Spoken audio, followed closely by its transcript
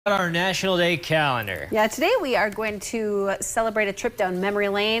Our National Day calendar. Yeah, today we are going to celebrate a trip down memory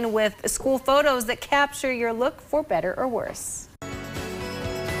lane with school photos that capture your look for better or worse.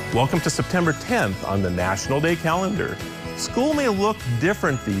 Welcome to September 10th on the National Day calendar. School may look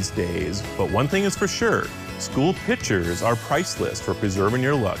different these days, but one thing is for sure, school pictures are priceless for preserving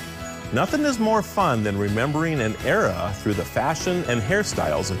your look. Nothing is more fun than remembering an era through the fashion and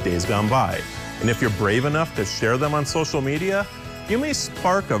hairstyles of days gone by. And if you're brave enough to share them on social media, you may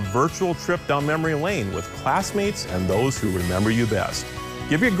spark a virtual trip down memory lane with classmates and those who remember you best.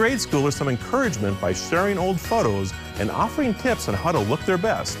 Give your grade schoolers some encouragement by sharing old photos and offering tips on how to look their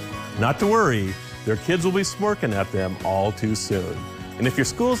best. Not to worry, their kids will be smirking at them all too soon. And if your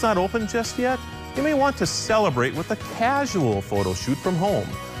school's not open just yet, you may want to celebrate with a casual photo shoot from home.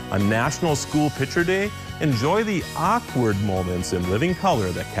 On National School Picture Day, enjoy the awkward moments in living color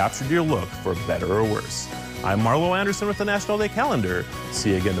that captured your look for better or worse. I'm Marlo Anderson with the National Day calendar. See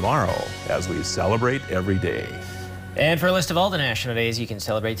you again tomorrow as we celebrate every day. And for a list of all the national days you can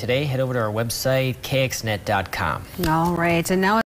celebrate today, head over to our website, kxnet.com. All right, and now